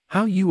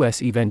How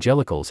U.S.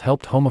 Evangelicals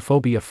Helped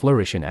Homophobia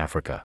Flourish in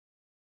Africa.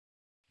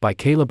 By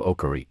Caleb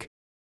Okereke.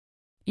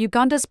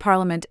 Uganda's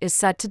parliament is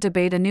set to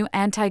debate a new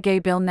anti-gay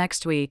bill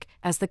next week,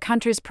 as the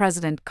country's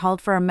president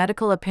called for a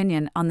medical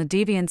opinion on the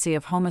deviancy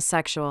of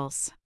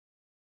homosexuals.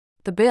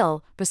 The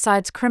bill,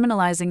 besides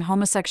criminalizing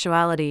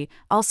homosexuality,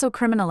 also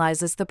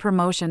criminalizes the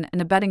promotion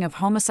and abetting of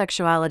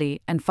homosexuality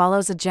and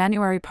follows a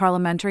January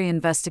parliamentary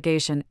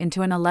investigation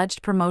into an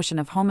alleged promotion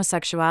of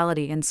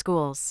homosexuality in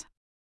schools.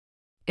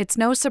 It's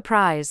no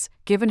surprise,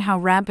 given how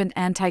rampant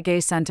anti-gay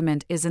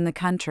sentiment is in the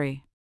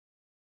country.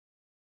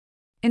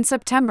 In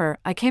September,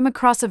 I came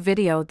across a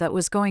video that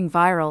was going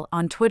viral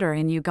on Twitter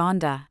in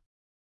Uganda.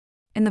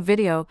 In the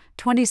video,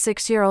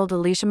 26-year-old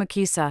Elisha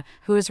Makisa,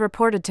 who is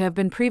reported to have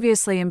been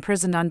previously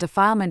imprisoned on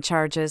defilement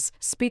charges,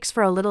 speaks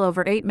for a little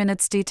over 8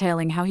 minutes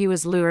detailing how he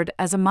was lured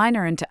as a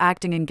minor into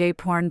acting in gay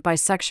porn by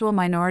Sexual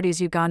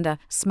Minorities Uganda,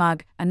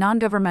 SMUG, a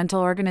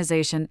non-governmental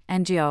organization,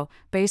 NGO,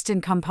 based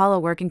in Kampala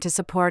working to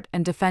support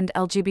and defend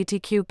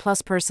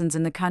LGBTQ+ persons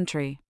in the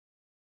country.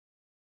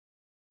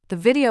 The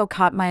video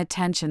caught my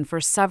attention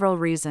for several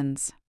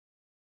reasons.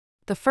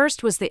 The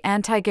first was the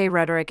anti-gay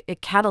rhetoric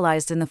it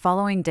catalyzed in the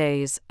following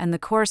days and the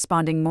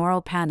corresponding moral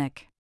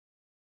panic.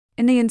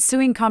 In the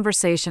ensuing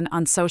conversation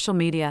on social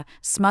media,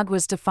 SMUG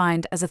was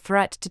defined as a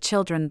threat to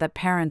children that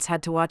parents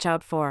had to watch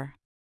out for.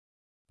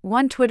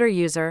 One Twitter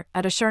user,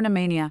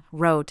 @Ashurnamania,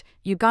 wrote,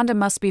 "Uganda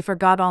must be for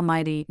God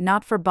Almighty,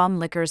 not for bum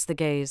lickers the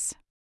gays."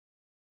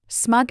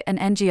 SMUG, an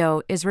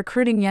NGO, is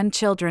recruiting young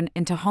children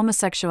into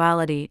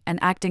homosexuality and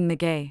acting the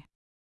gay.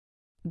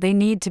 They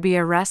need to be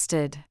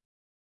arrested.